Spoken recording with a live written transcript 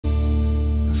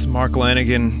This is Mark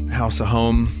Lanegan, House of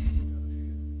Home,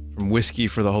 from Whiskey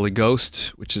for the Holy Ghost,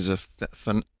 which is a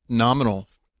phenomenal,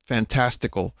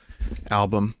 fantastical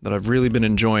album that I've really been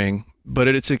enjoying, but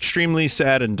it's extremely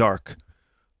sad and dark.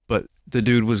 But the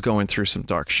dude was going through some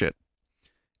dark shit.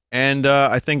 And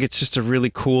I think it's just a really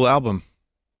cool album.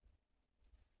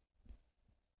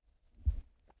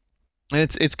 And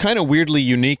it's kind of weirdly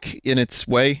unique in its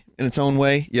way, in its own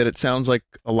way, yet it sounds like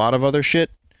a lot of other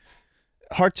shit.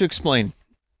 Hard to explain.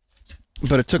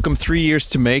 But it took him 3 years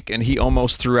to make, and he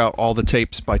almost threw out all the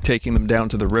tapes by taking them down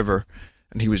to the river.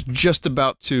 And he was just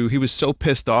about to, he was so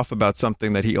pissed off about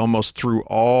something that he almost threw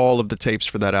all of the tapes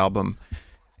for that album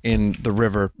in the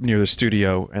river near the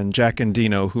studio. And Jack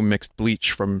Endino, who mixed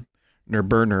Bleach from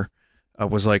Nirburner,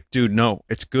 was like, dude, no,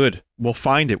 it's good. We'll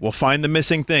find it. We'll find the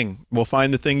missing thing. We'll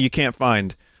find the thing you can't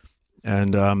find.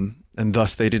 And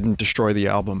thus they didn't destroy the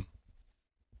album.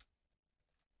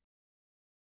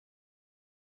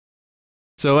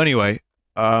 So anyway,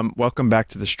 welcome back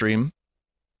to the stream.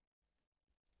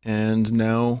 And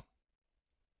now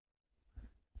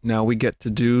we get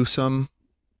to do some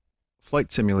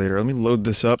Flight Simulator. Let me load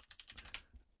this up.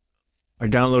 I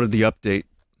downloaded the update.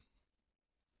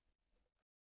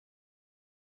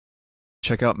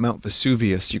 Check out Mount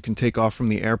Vesuvius. You can take off from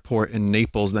the airport in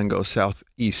Naples, then go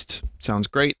southeast. Sounds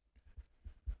great.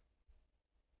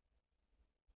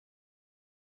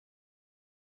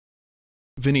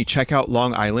 Vinny, check out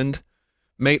Long Island.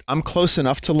 Mate, I'm close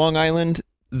enough to Long Island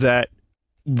that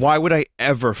why would I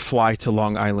ever fly to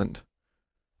Long Island?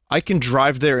 I can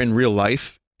drive there in real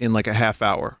life in like a half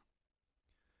hour.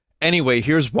 Anyway,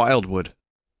 here's Wildwood.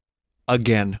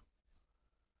 Again.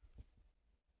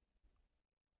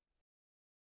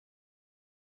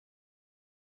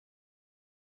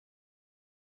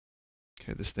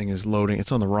 Okay, this thing is loading.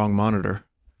 It's on the wrong monitor.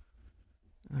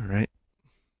 Alright.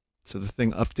 So the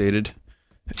thing updated.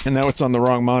 And now it's on the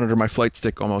wrong monitor. My flight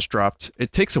stick almost dropped.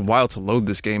 It takes a while to load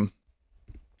this game.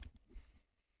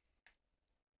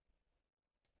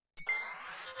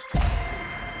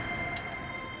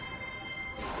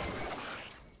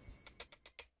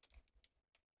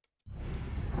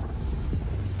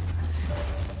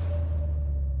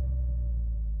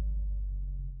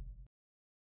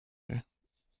 Okay.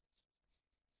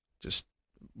 Just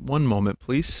one moment,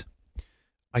 please.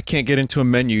 I can't get into a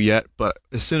menu yet, but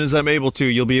as soon as I'm able to,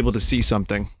 you'll be able to see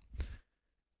something.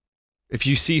 If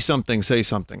you see something, say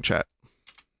something, chat.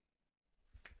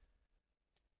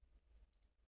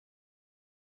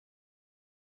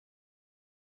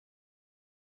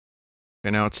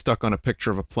 Okay, now it's stuck on a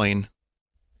picture of a plane.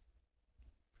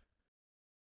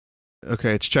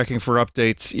 Okay, it's checking for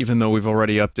updates, even though we've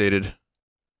already updated.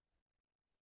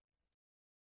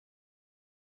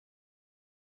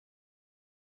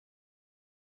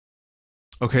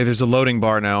 Okay, there's a loading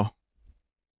bar now.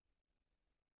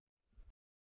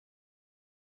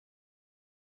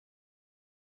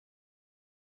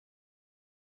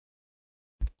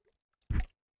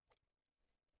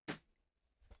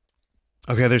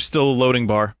 Okay, there's still a loading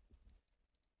bar.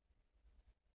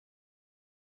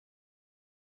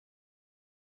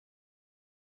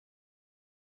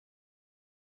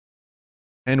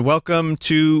 And welcome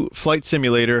to Flight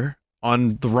Simulator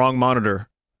on the wrong monitor.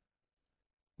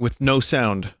 With no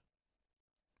sound.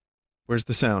 Where's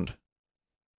the sound?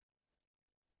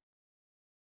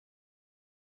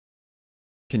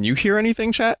 Can you hear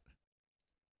anything, chat?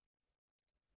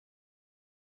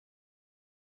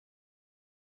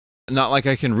 Not like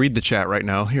I can read the chat right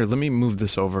now. Here, let me move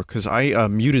this over, because I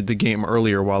muted the game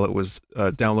earlier while it was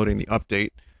downloading the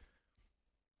update.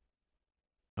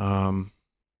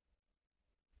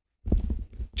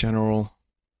 General.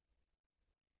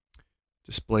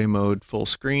 Display mode, full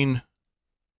screen.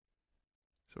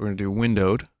 So we're going to do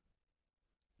windowed. I'm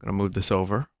going to move this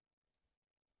over.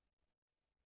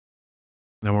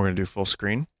 Then we're going to do full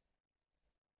screen.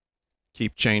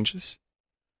 Keep changes.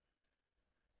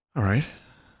 All right.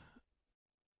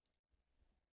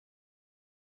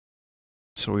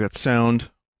 So we got sound.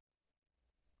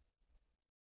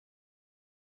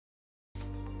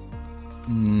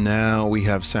 Now we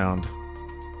have sound.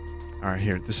 All right,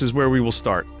 here. This is where we will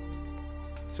start.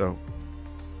 So,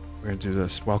 we're going to do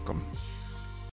this. Welcome.